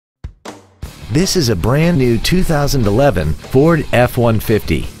This is a brand new 2011 Ford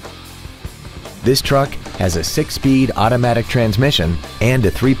F-150. This truck has a 6-speed automatic transmission and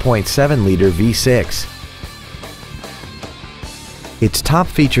a 3.7-liter V6. Its top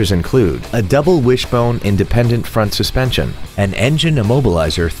features include a double wishbone independent front suspension, an engine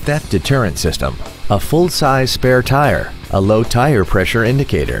immobilizer theft deterrent system, a full-size spare tire, a low tire pressure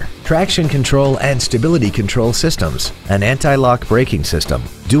indicator, traction control and stability control systems, an anti-lock braking system,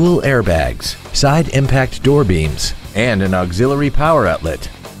 dual airbags, side impact door beams, and an auxiliary power outlet.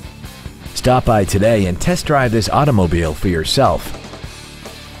 Stop by today and test drive this automobile for yourself.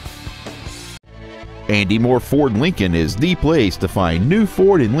 Andy Mohr Ford Lincoln is the place to find new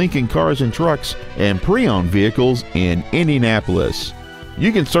Ford and Lincoln cars and trucks and pre-owned vehicles in Indianapolis.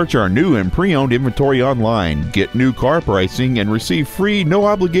 You can search our new and pre-owned inventory online, get new car pricing, and receive free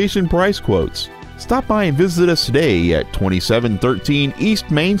no-obligation price quotes. Stop by and visit us today at 2713 East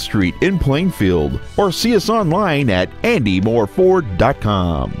Main Street in Plainfield, or see us online at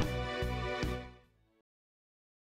andymohrford.com.